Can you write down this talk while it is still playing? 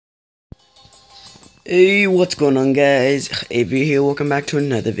Hey, what's going on, guys? Avery here, welcome back to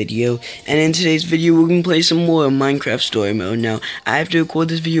another video. And in today's video, we're gonna play some more Minecraft Story Mode. Now, I have to record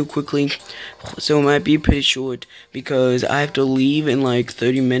this video quickly, so it might be pretty short, because I have to leave in like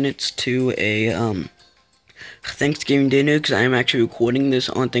 30 minutes to a, Thanksgiving dinner, because I am actually recording this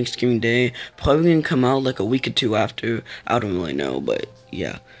on Thanksgiving Day. Probably gonna come out like a week or two after, I don't really know, but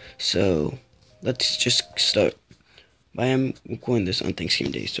yeah. So, let's just start. I am recording this on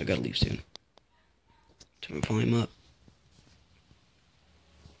Thanksgiving Day, so I gotta leave soon. Turn my volume up.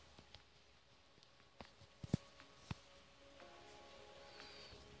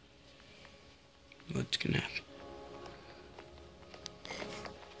 What's gonna happen?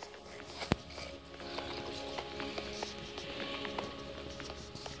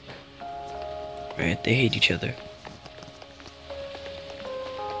 Right, they hate each other.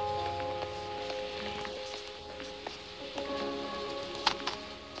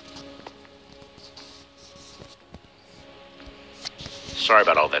 Sorry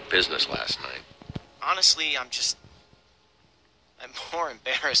about all that business last night. Honestly, I'm more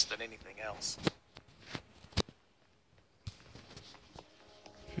embarrassed than anything else.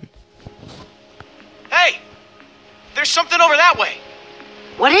 Hey! There's something over that way!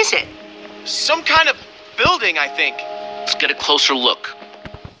 What is it? Some kind of building, I think. Let's get a closer look.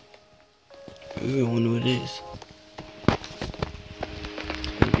 Ooh, I wonder what it is.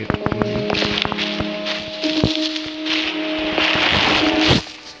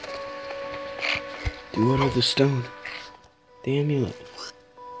 Do out of the stone. The amulet.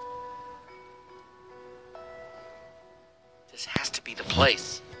 This has to be the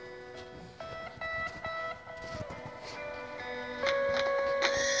place.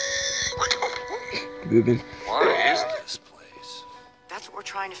 Ruben. What is this place? That's what we're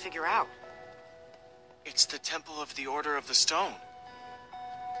trying to figure out. It's the Temple of the Order of the Stone.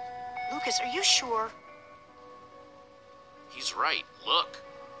 Lucas, are you sure? He's right. Look.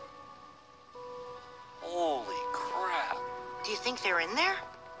 Holy crap. Do you think they're in there?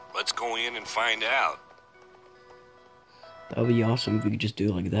 Let's go in and find out. That would be awesome if we could just do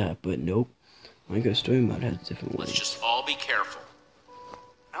it like that, but nope. Minecraft Story Mode has different ways. Let's just all be careful.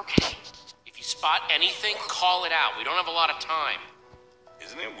 Okay. If you spot anything, call it out. We don't have a lot of time.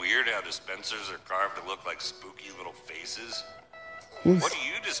 Isn't it weird how dispensers are carved to look like spooky little faces? Hmm. What do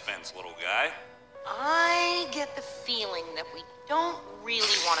you dispense, little guy? I get the feeling that we don't really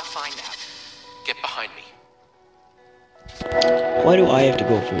want to find out. Get behind me. Why do I have to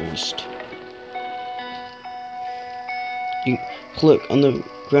go first? Look, on the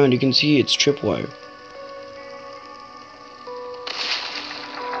ground you can see it's tripwire.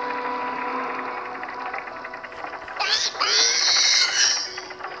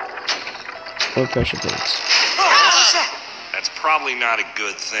 Or pressure plates. That's probably not a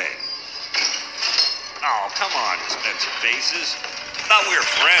good thing. Oh, come on, dispenser faces. Thought we were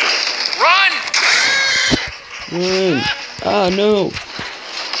friends. Run! Run! Ah, no!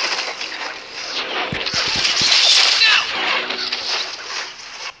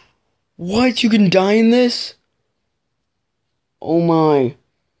 What? You can die in this? Oh my.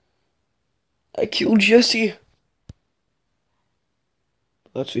 I killed Jesse.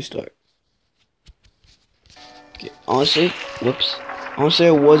 Let's restart. Okay, honestly, whoops. Honestly,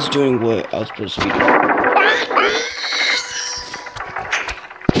 I was doing what I was supposed to be doing.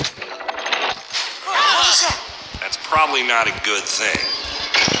 That's probably not a good thing.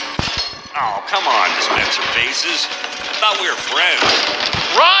 Oh, come on, dispenser faces. Thought we were friends.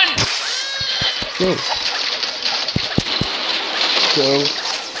 Run! Go. Go.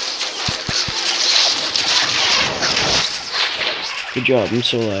 Good job, I'm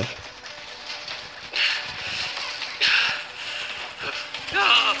still alive.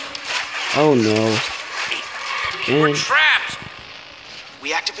 Oh no. We're Again. trapped!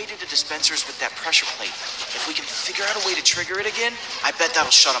 We activated the dispensers with that pressure plate. If we can figure out a way to trigger it again, I bet that'll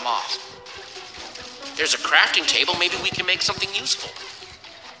shut them off. There's a crafting table. Maybe we can make something useful.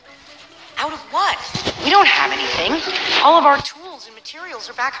 Out of what? We don't have anything. All of our tools and materials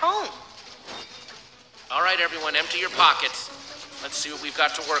are back home. All right, everyone, empty your pockets. Let's see what we've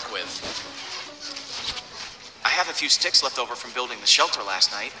got to work with. I have a few sticks left over from building the shelter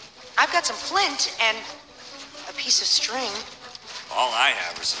last night. I've got some flint and a piece of string. All I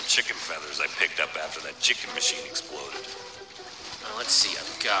have are some chicken feathers I picked up after that chicken machine exploded. Let's see,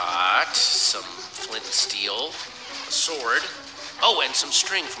 I've got some flint and steel, a sword, oh, and some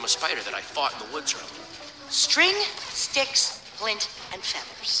string from a spider that I fought in the woods earlier. String, sticks, flint, and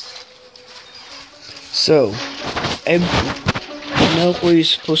feathers. So, I know what you're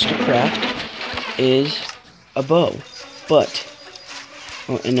supposed to craft is a bow, but,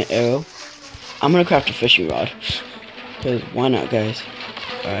 and an arrow, I'm gonna craft a fishing rod. Because why not, guys?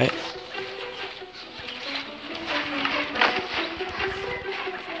 Alright.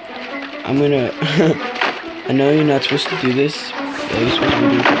 I'm gonna... I know you're not supposed to do this. But you're supposed to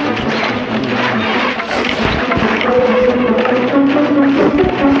do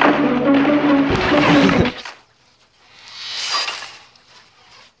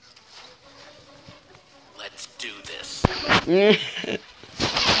Let's do this.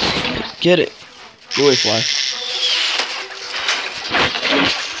 Get it. Go away, fly.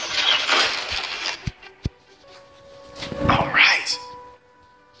 Alright.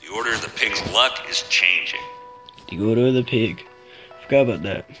 The order of the pig's luck is changing. The order of the pig. Forgot about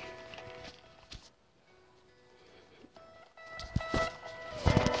that.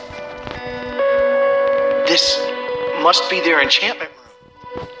 This must be their enchantment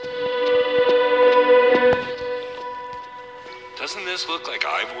room. Doesn't this look like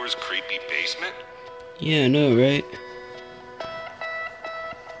Ivor's creepy basement? Yeah, I know, right?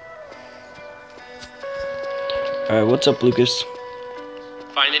 Alright, what's up, Lucas?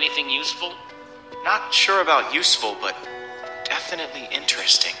 Find anything useful? Not sure about useful, but definitely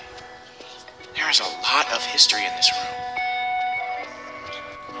interesting. There is a lot of history in this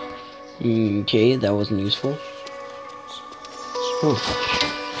room. Okay, that wasn't useful. Oh.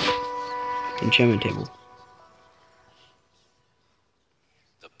 Enchantment table.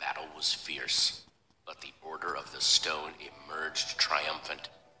 The battle was fierce, but the Order of the Stone emerged triumphant,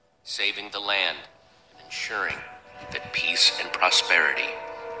 saving the land and ensuring that peace and prosperity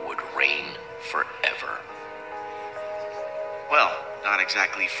would reign forever. Well, not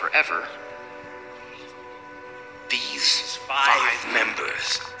exactly forever. These five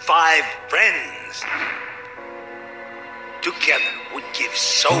members, 5 friends, together would give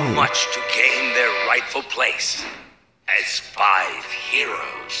so much to gain their rightful place as 5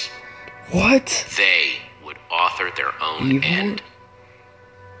 heroes. What? They would author their own Evil? end.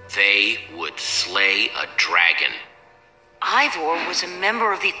 They would slay a dragon. Ivor was a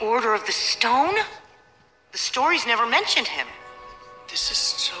member of the Order of the Stone? The stories never mentioned him. This is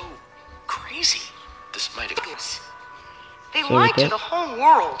so crazy. This might have been... They So lied to that- the whole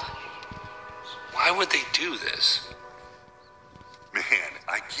world. Why would they do this? Man,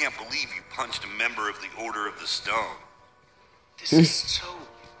 I can't believe you punched a member of the Order of the Stone. This is so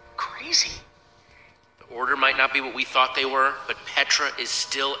crazy. The Order might not be what we thought they were, but Petra is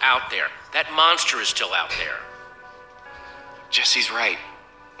still out there. That monster is still out there. Jesse's right.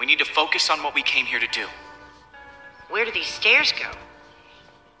 We need to focus on what we came here to do. Where do these stairs go?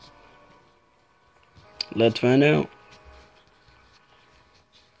 Let's find out.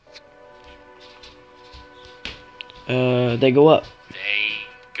 They go up. They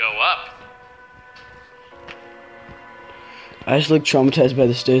go up. I just look traumatized by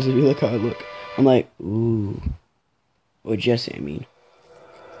the stairs if you look how I look. I'm like, ooh. Or Jesse, I mean.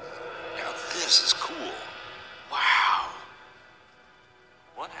 Now this is cool. Wow.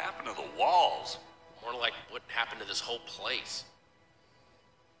 What happened to the walls? More like what happened to this whole place.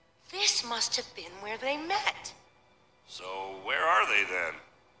 This must have been where they met. So where are they then?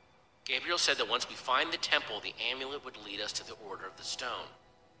 Gabriel said that once we find the temple, the amulet would lead us to the Order of the Stone.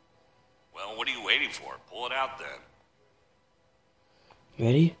 Well, what are you waiting for? Pull it out then.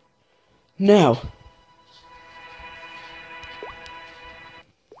 Ready? Now.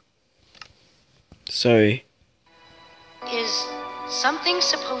 Sorry. Is something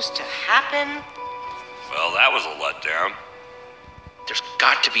supposed to happen? Well, that was a letdown. There's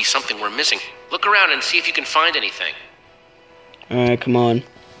got to be something we're missing. Look around and see if you can find anything. Alright, come on.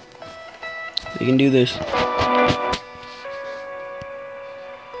 We can do this.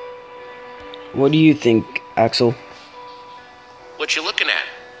 What do you think, Axel? What you looking at?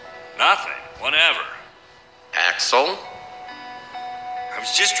 Nothing. Whatever. Axel? I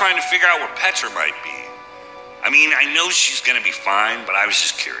was just trying to figure out where Petra might be. I mean, I know she's gonna be fine, but I was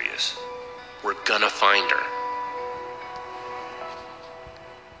just curious. We're gonna find her.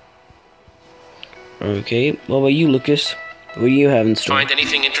 Okay, what about you, Lucas? What do you have in store? Find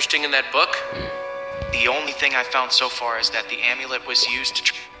anything interesting in that book? The only thing I found so far is that the amulet was used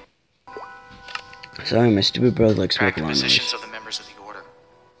to Sorry, my stupid brother likes track smoking the alarm positions noise. of the members of the Order.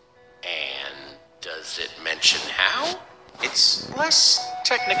 And does it mention how? It's less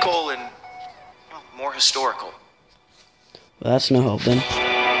technical and well, more historical. Well, that's no help then.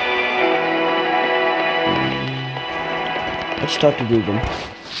 Let's talk to Ruben.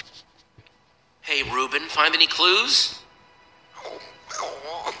 Hey, Reuben, find any clues?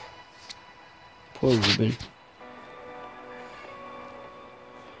 Poor Ruben.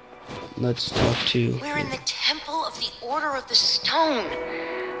 Let's talk to... We're in the Temple of the Order of the Stone.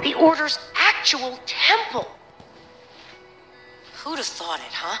 The Order's active. actual temple. Who'd have thought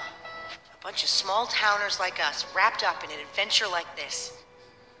it, huh? A bunch of small towners like us wrapped up in an adventure like this.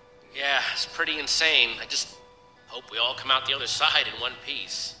 Yeah, it's pretty insane. I just hope we all come out the other side in one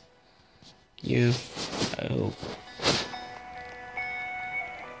piece. Yeah, I hope.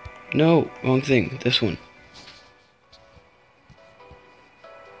 No, wrong thing. This one.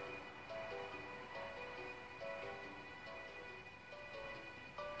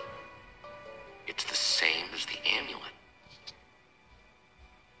 It's the same as the amulet.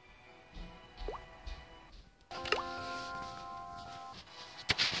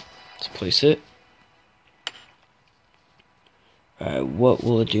 Let's place it. Alright, what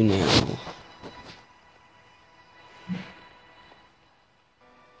will it do now?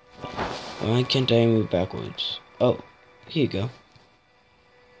 Why can't I move backwards? Oh, here you go.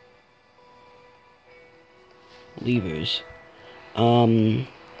 Levers.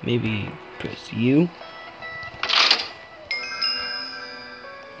 Maybe press U.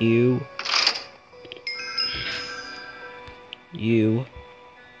 U. U.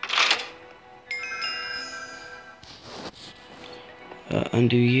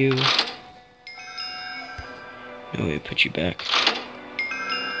 Undo U. No, wait, put you back.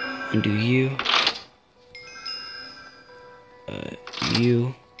 Undo U.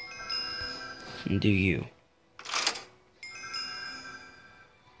 U. Undo U.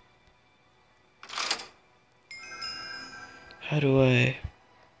 How do I...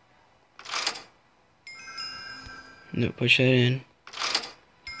 No, push that in.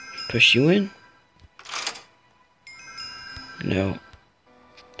 Push you in? No.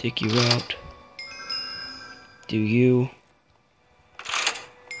 Take you out. Do you.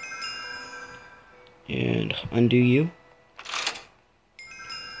 And undo you.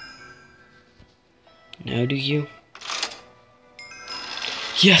 Now do you.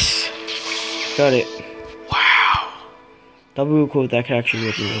 Yes! Got it. Wow. That'd be real cool if that could actually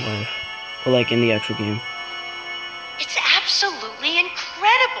work in real life. Or like in the actual game. It's absolutely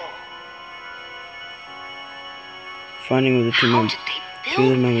incredible. Finding where the two How members did they two of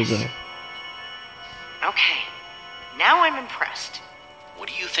the build members this? are. Okay, now I'm impressed. What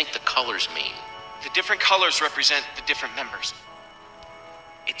do you think the colors mean? The different colors represent the different members.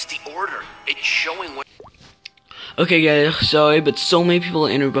 It's the order. It's showing what... Okay guys, sorry, but so many people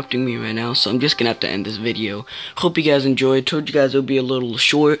are interrupting me right now, so I'm just gonna have to end this video. Hope you guys enjoyed. Told you guys it would be a little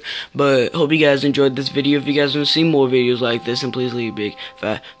short, but hope you guys enjoyed this video. If you guys want to see more videos like this, then please leave a big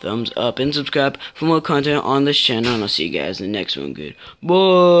fat thumbs up and subscribe for more content on this channel, and I'll see you guys in the next one. Good.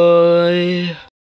 Bye.